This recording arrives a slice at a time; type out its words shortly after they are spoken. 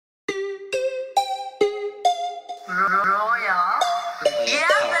Royal. Yeah,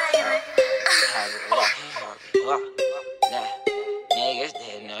 baby. Niggas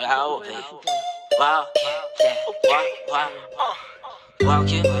didn't know I would be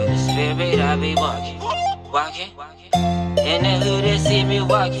walking with the spirit, I be walking. In the hood, they see me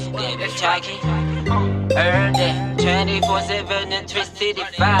walking, they be talking. Earned it 24/7 and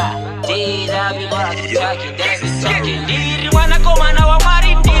 365 days, I be walking, talking, they be talking. Ndiri wana komana wa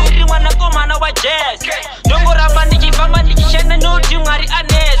Mwari, ndiri wana komana wa jazz. Dongo ramba nikifamba nikishenda noti Mwari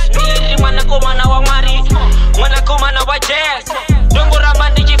Anesu. Ndiri wana komana wa Mwari, wana komana wa jazz. Dongo ramba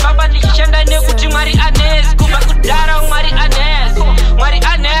nikifamba nikishenda nekuti Mwari Anesu. Kuba kudara Mwari Anesu, Mwari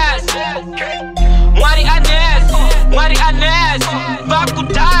Anesu, Mwari Anesu, Mwari Anesu.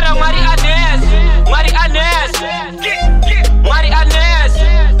 Bakudara Mwari Anesu, Mwari Anesu, Mwari Anesu,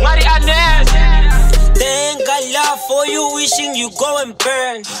 Mwari Anesu. Thank Allah for you, wishing you go and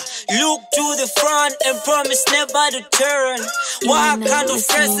burn. Look to the front and promise never to turn. What kind of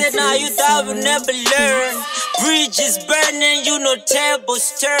friends that now you thought will never learn? Bridges burning, you know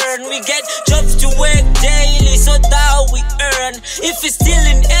tables turn. We get jobs to work daily, so that we earn. If it's still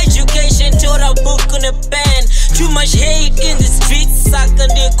in education, taught a book on a pen. Too much hate in the streets, sucker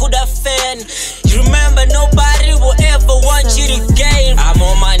they could offend. Remember, nobody will ever want you to gain. I'm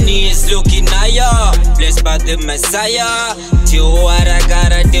on my knees looking at ya, blessed by the Messiah. Do what I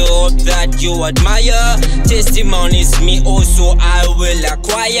gotta do, hope that you admire. Testimonies me also I will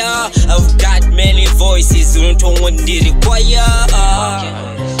acquire. I've got many voices, don't want to require. Walking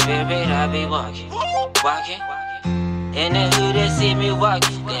with the spirit, I be walking. In the hood, they see me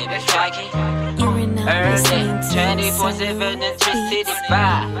walking, they be tracking. Earned it 24/7 and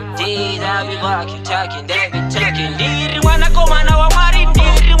 365 days, I be walking, talking, they be talking. Ndiri wana komana wa Mwari,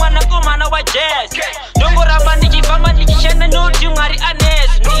 ndiri wana komana wa jazz. Dongo ramba nikifamba nikishenda noti Mwari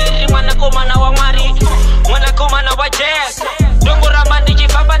Anesu. Ndiri wana komana wa Mwari, wana komana wa jazz. Dongo ramba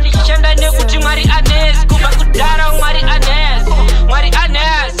nikifamba nikishenda nekuti Mwari Anesu. Kuba kudara Mwari Anesu, Mwari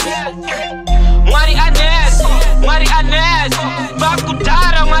Anesu, Mwari Anesu, Mwari Anesu.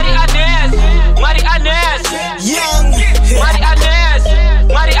 Bakudara Mwari Anesu, Mwari Anesu, Mwari Anesu,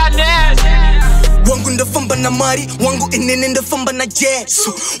 Mwari Anesu. Wangu ndafamba na Mwari, wangu inene ndafamba na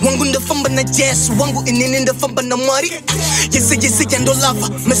Yesu. Wangu ndafamba na Yesu, wangu inene ndafamba na Mwari. Yese yando lava,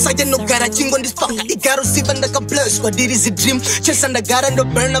 Messiah no gara chingo ndifaka. Igaro siva ndaka bless, what it is a dream. Chesa ndagara ndo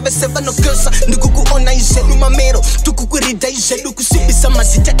burn of a seven no cursa. Ndukukuona izedu mamero, tukukurida izedu kusibisa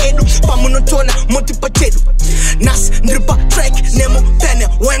mazita edu. Pamunotona moti pachedu. Nas ndripa track nemo pene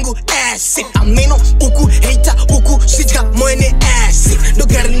wangu acid. Amino uku hater uku shijka moene acid.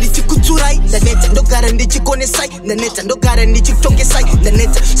 Ndogara ndichikuturai ndaneta, ndogara ndichikone sai ndaneta, ndogara ndichitonge sai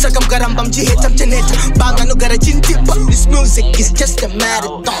ndaneta. Saka mkaramba mjiheta mcheneta, baga ndogara chintipa. This music is just a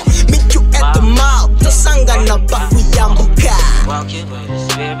marathon. Meet you at the mall, tosanga na baku yambuka. Walking with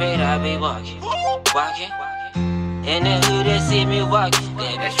the spirit, I be walking. In the hood, they see me walking,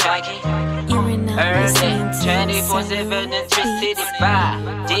 they be tracking. Earned it 24/7 and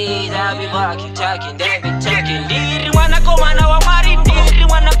 365 days, I be walking, talking, they be talking. Ndiri wana komana wa Mwari, ndiri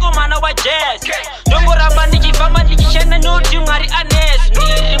wana komana wa jazz. Dongo ramba nikifamba nikishenda noti Mwari Anesu.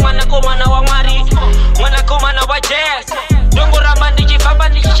 Ndiri wana komana wa Mwari, wana komana wa jazz. Dongo ramba nikifamba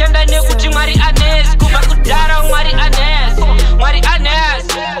nikishenda nekuti Mwari Anesu. Kuba kudara Mwari Anesu, Mwari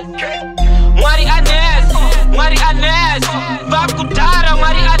Anesu, Mwari Anesu, Mwari Anesu. Bakudara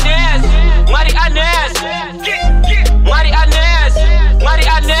Mwari Anesu, Mwari Anesu, Mwari Anesu, Mwari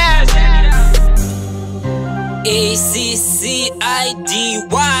Anesu.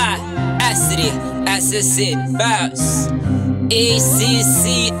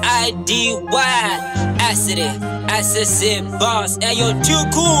 Accid, Accid, boss. Accid, boss. Ayo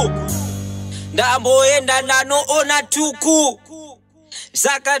tuku, ndamoenda nano ona tuku.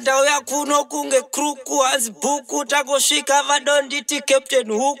 Saka ndao ya kuno kunge kruku, azbuku takosvika vadonditi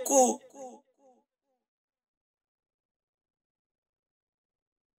captain huku.